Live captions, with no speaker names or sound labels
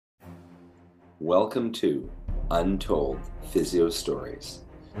Welcome to Untold Physio Stories,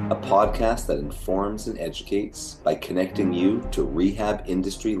 a podcast that informs and educates by connecting you to rehab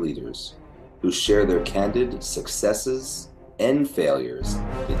industry leaders who share their candid successes and failures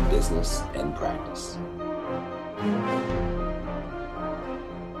in business and practice.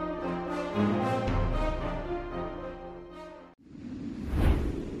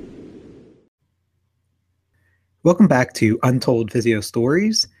 Welcome back to Untold Physio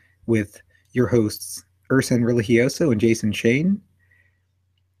Stories with your hosts, Urson Religioso and Jason Shane.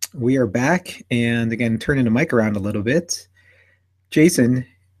 We are back and again, turning the mic around a little bit. Jason,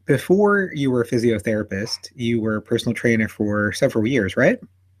 before you were a physiotherapist, you were a personal trainer for several years, right?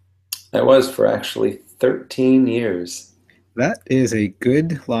 I was for actually 13 years. That is a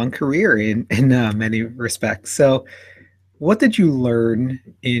good long career in many respects. So what did you learn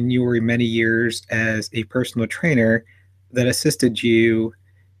in your many years as a personal trainer that assisted you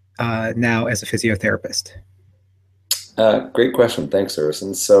now as a physiotherapist? Great question. Thanks,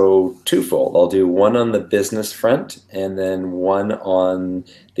 Urson. So twofold. I'll do one on the business front and then one on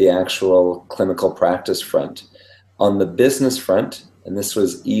the actual clinical practice front. On the business front, and this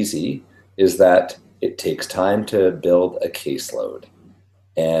was easy, is that it takes time to build a caseload.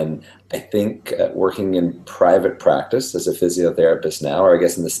 And I think working in private practice as a physiotherapist now, or I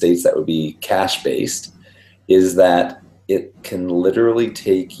guess in the States that would be cash-based, is that it can literally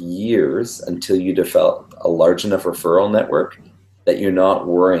take years until you develop a large enough referral network that you're not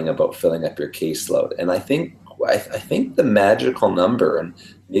worrying about filling up your caseload. And I think the magical number, and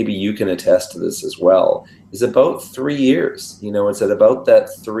maybe you can attest to this as well, is about 3 years. You know, it's at about that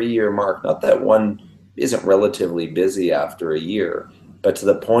 3-year mark. Not that one isn't relatively busy after a year, but to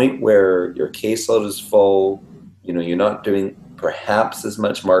the point where your caseload is full, you know, you're not doing perhaps as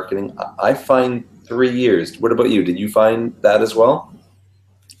much marketing. I find 3 years. What about you? Did you find that as well?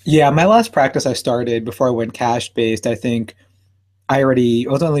 Yeah, my last practice I started before I went cash-based, I think I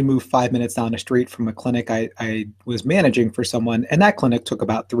was only moved 5 minutes down the street from a clinic I was managing for someone, and that clinic took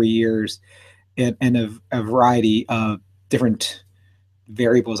about 3 years and a variety of different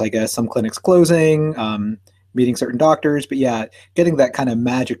variables, I guess. Some clinics closing, meeting certain doctors, but yeah, getting that kind of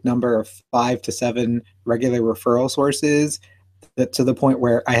magic number of 5 to 7 regular referral sources to the point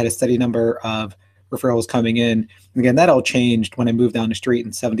where I had a steady number of referrals coming in. Again, that all changed when I moved down the street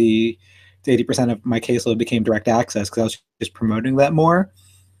and 70 to 80% of my caseload became direct access because I was just promoting that more.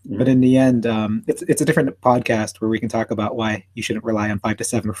 Mm-hmm. But in the end, it's a different podcast where we can talk about why you shouldn't rely on 5 to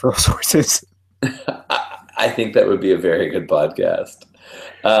 7 referral sources. I think that would be a very good podcast.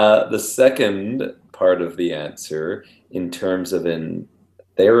 The second part of the answer in terms of in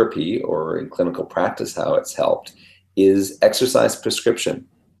therapy or in clinical practice, how it's helped, is exercise prescription.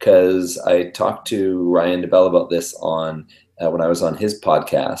 Because I talked to Ryan DeBell about this on when I was on his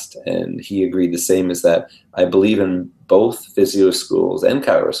podcast, and he agreed the same, is that I believe in both physio schools and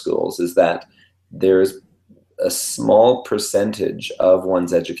chiro schools is that there's a small percentage of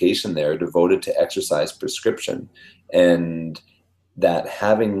one's education there devoted to exercise prescription, and that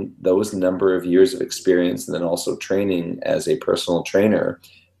having those number of years of experience and then also training as a personal trainer,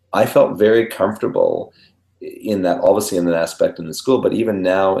 I felt very comfortable in that, obviously in that aspect in the school, but even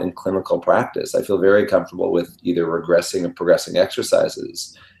now in clinical practice, I feel very comfortable with either regressing or progressing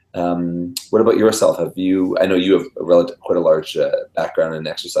exercises. What about yourself? I know you have quite a large background in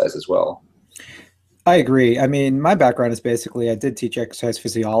exercise as well. I agree. I mean, my background is basically I did teach exercise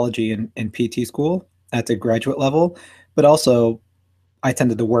physiology in PT school at the graduate level, but also I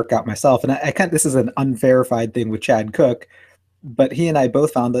tended to work out myself. And this is an unverified thing with Chad Cook, but he and I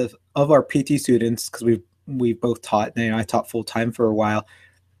both found that of our PT students, because we both taught, I taught full time for a while,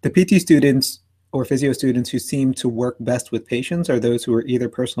 the PT students or physio students who seem to work best with patients are those who are either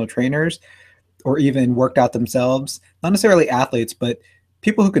personal trainers or even worked out themselves, not necessarily athletes, but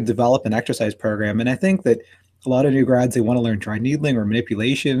people who could develop an exercise program. And I think that a lot of new grads, they want to learn dry needling or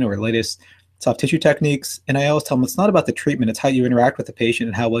manipulation or latest soft tissue techniques. And I always tell them it's not about the treatment, it's how you interact with the patient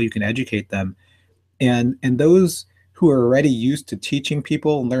and how well you can educate them. And those who are already used to teaching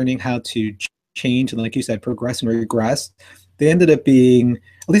people and learning how to change and, like you said, progress and regress, they ended up being,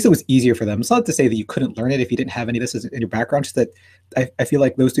 at least it was easier for them. It's not to say that you couldn't learn it if you didn't have any of this in your background, just that I feel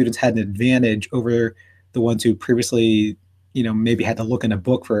like those students had an advantage over the ones who previously, maybe had to look in a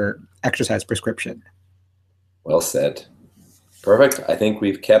book for exercise prescription. Well said. Perfect. I think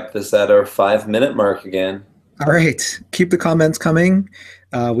we've kept this at our 5-minute mark again. All right. Keep the comments coming.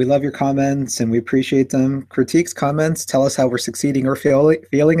 We love your comments and we appreciate them. Critiques, comments, tell us how we're succeeding or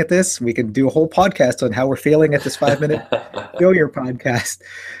failing at this. We can do a whole podcast on how we're failing at this 5-minute failure podcast.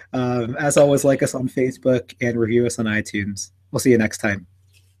 As always, like us on Facebook and review us on iTunes. We'll see you next time.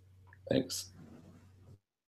 Thanks.